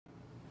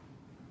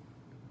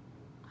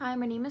Hi,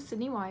 my name is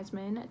Sydney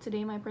Wiseman.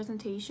 Today my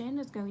presentation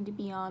is going to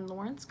be on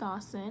Lawrence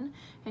Gostin,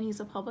 and he's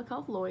a public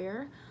health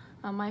lawyer.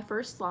 My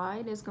first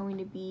slide is going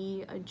to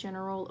be a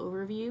general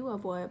overview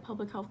of what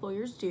public health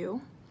lawyers do.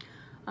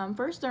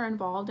 First, they're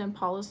involved in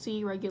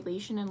policy,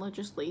 regulation, and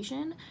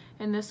legislation,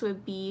 and this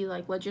would be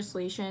like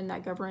legislation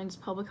that governs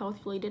public health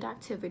related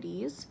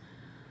activities.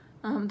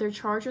 They're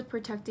charged with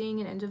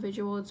protecting an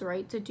individual's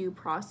right to due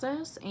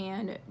process,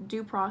 and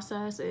due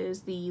process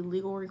is the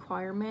legal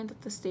requirement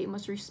that the state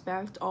must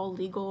respect all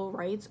legal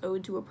rights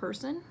owed to a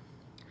person.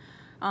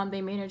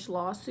 They manage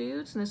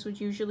lawsuits, and this would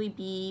usually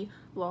be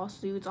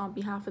lawsuits on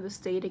behalf of the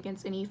state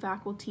against any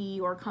faculty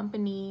or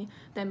company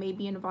that may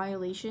be in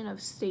violation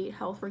of state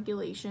health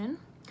regulation.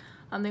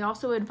 They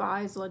also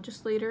advise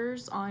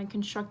legislators on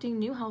constructing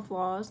new health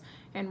laws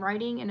and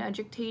writing and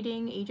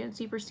educating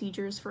agency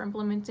procedures for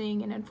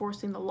implementing and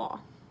enforcing the law.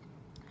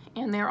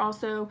 And they're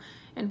also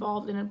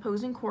involved in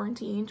imposing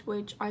quarantines,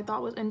 which I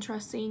thought was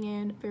interesting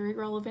and very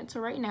relevant to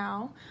right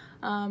now,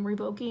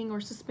 revoking or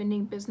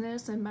suspending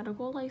business and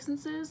medical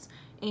licenses,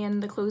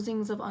 and the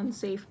closings of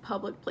unsafe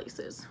public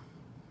places.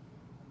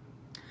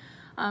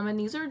 And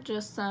these are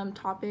just some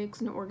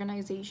topics and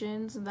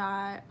organizations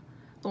that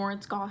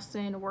Lawrence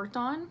Gostin worked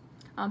on.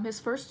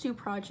 His first two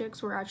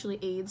projects were actually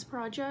AIDS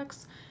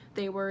projects.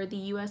 They were the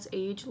U.S.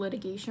 AIDS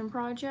Litigation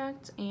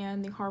Project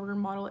and the Harvard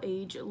Model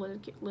AIDS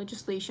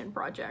Legislation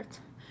Project.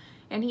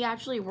 And he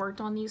actually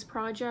worked on these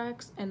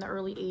projects in the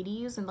early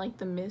 80s in like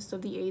the midst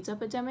of the AIDS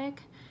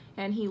epidemic,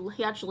 and he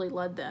actually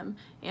led them.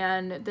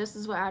 And this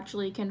is what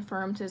actually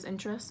confirmed his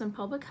interest in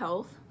public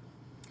health.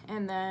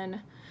 And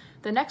then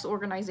the next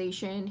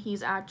organization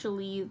he's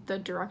actually the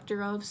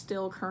director of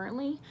still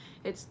currently.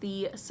 It's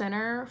the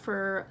Center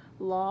for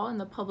Law and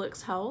the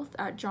Public's Health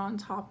at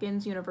Johns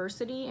Hopkins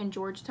University and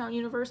Georgetown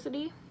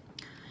University.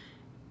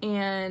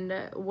 And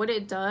what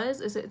it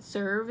does is it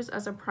serves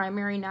as a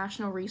primary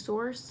national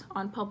resource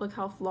on public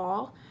health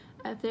law,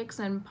 ethics,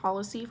 and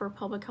policy for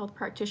public health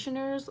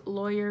practitioners,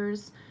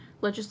 lawyers,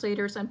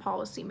 legislators, and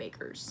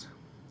policymakers.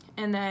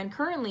 And then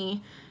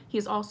currently,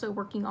 he's also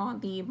working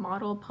on the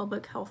Model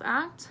Public Health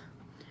Act.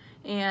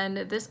 And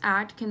this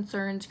act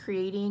concerns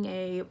creating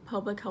a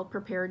public health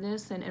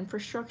preparedness and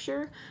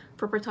infrastructure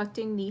for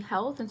protecting the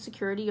health and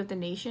security of the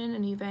nation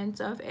in event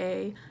of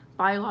a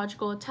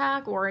biological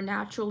attack or a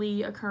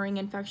naturally occurring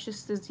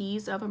infectious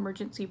disease of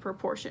emergency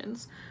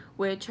proportions,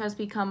 which has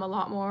become a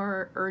lot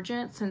more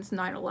urgent since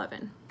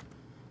 9/11.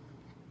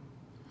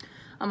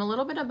 A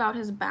little bit about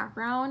his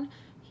background.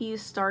 He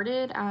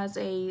started as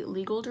a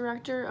legal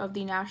director of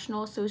the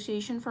National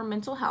Association for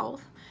Mental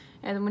Health.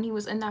 And when he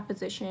was in that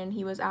position,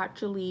 he was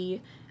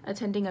actually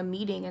attending a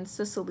meeting in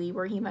Sicily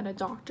where he met a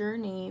doctor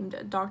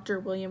named Dr.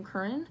 William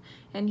Curran,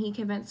 and he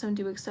convinced him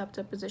to accept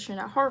a position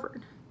at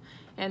Harvard.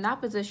 And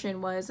that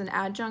position was an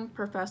adjunct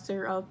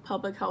professor of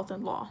public health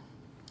and law.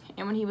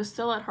 And when he was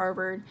still at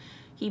Harvard,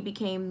 he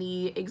became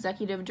the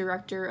executive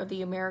director of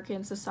the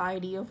American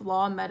Society of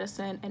Law,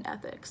 Medicine, and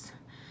Ethics.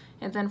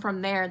 And then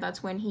from there,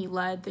 that's when he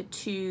led the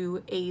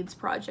two AIDS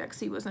projects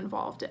he was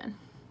involved in.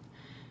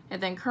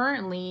 And then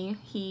currently,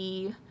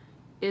 he's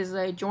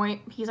at a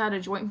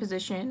joint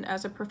position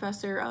as a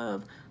professor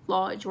of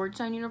law at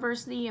Georgetown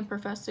University and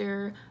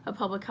professor of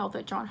public health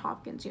at Johns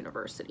Hopkins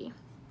University.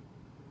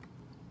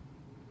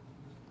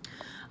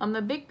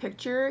 The big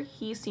picture,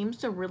 he seems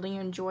to really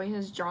enjoy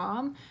his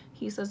job.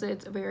 He says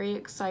it's a very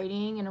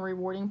exciting and a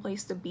rewarding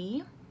place to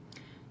be.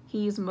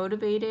 He's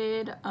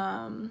motivated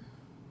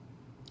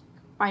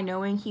by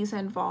knowing he's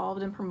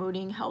involved in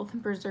promoting health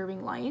and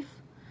preserving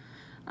life.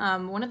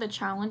 One of the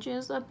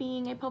challenges of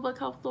being a public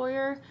health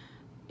lawyer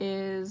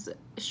is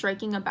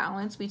striking a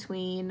balance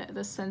between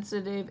the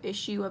sensitive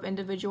issue of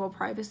individual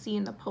privacy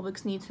and the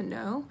public's need to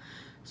know.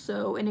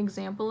 So an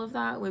example of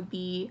that would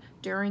be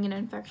during an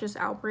infectious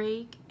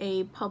outbreak,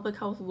 a public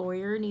health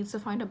lawyer needs to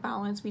find a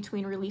balance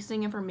between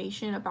releasing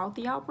information about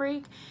the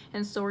outbreak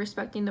and still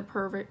respecting the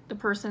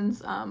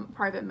person's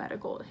private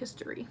medical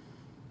history.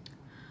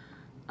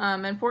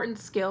 Important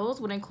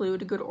skills would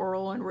include good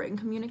oral and written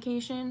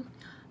communication.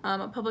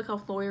 Public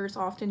health lawyers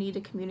often need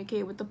to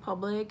communicate with the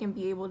public and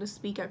be able to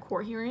speak at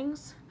court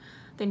hearings.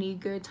 They need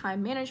good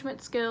time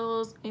management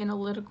skills,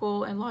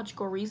 analytical and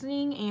logical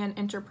reasoning, and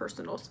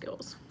interpersonal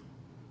skills.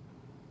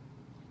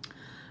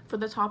 For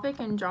the topic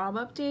and job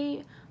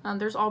update,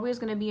 there's always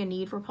going to be a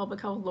need for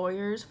public health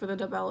lawyers for the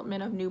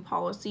development of new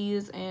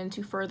policies and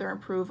to further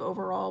improve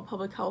overall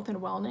public health and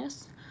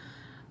wellness.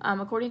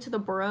 According to the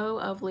Bureau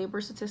of Labor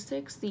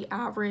Statistics, the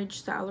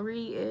average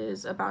salary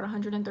is about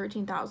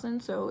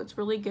 $113,000, so it's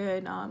really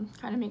good. Kind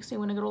of makes me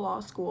want to go to law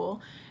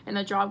school, and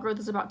the job growth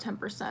is about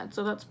 10%,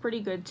 so that's pretty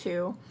good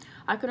too.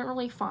 I couldn't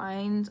really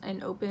find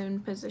an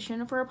open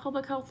position for a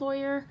public health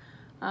lawyer.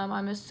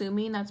 I'm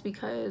assuming that's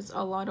because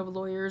a lot of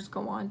lawyers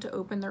go on to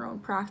open their own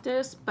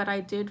practice, but I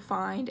did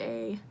find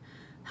a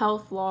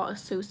health law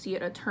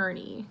associate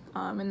attorney,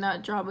 and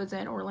that job was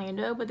in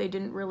Orlando, but they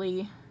didn't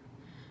really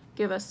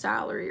give a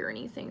salary or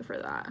anything for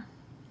that.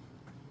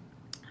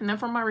 And then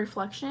for my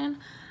reflection,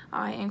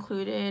 I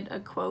included a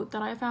quote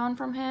that I found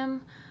from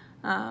him.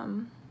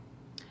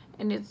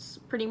 and it's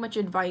pretty much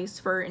advice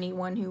for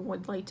anyone who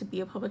would like to be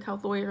a public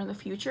health lawyer in the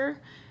future.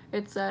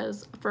 It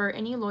says, for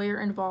any lawyer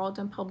involved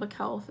in public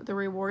health, the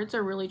rewards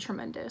are really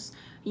tremendous.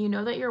 You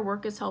know that your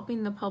work is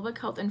helping the public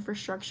health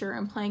infrastructure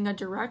and playing a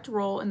direct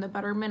role in the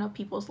betterment of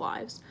people's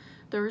lives.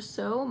 There is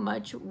so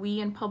much we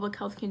in public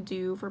health can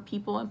do for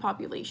people and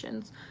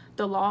populations.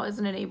 The law is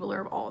an enabler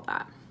of all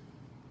that.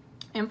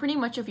 And pretty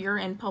much if you're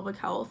in public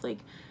health, like,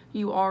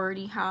 you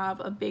already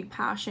have a big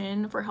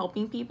passion for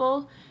helping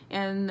people,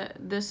 and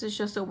this is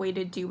just a way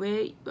to do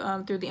it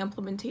through the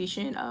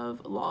implementation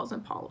of laws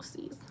and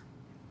policies.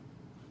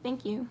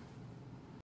 Thank you.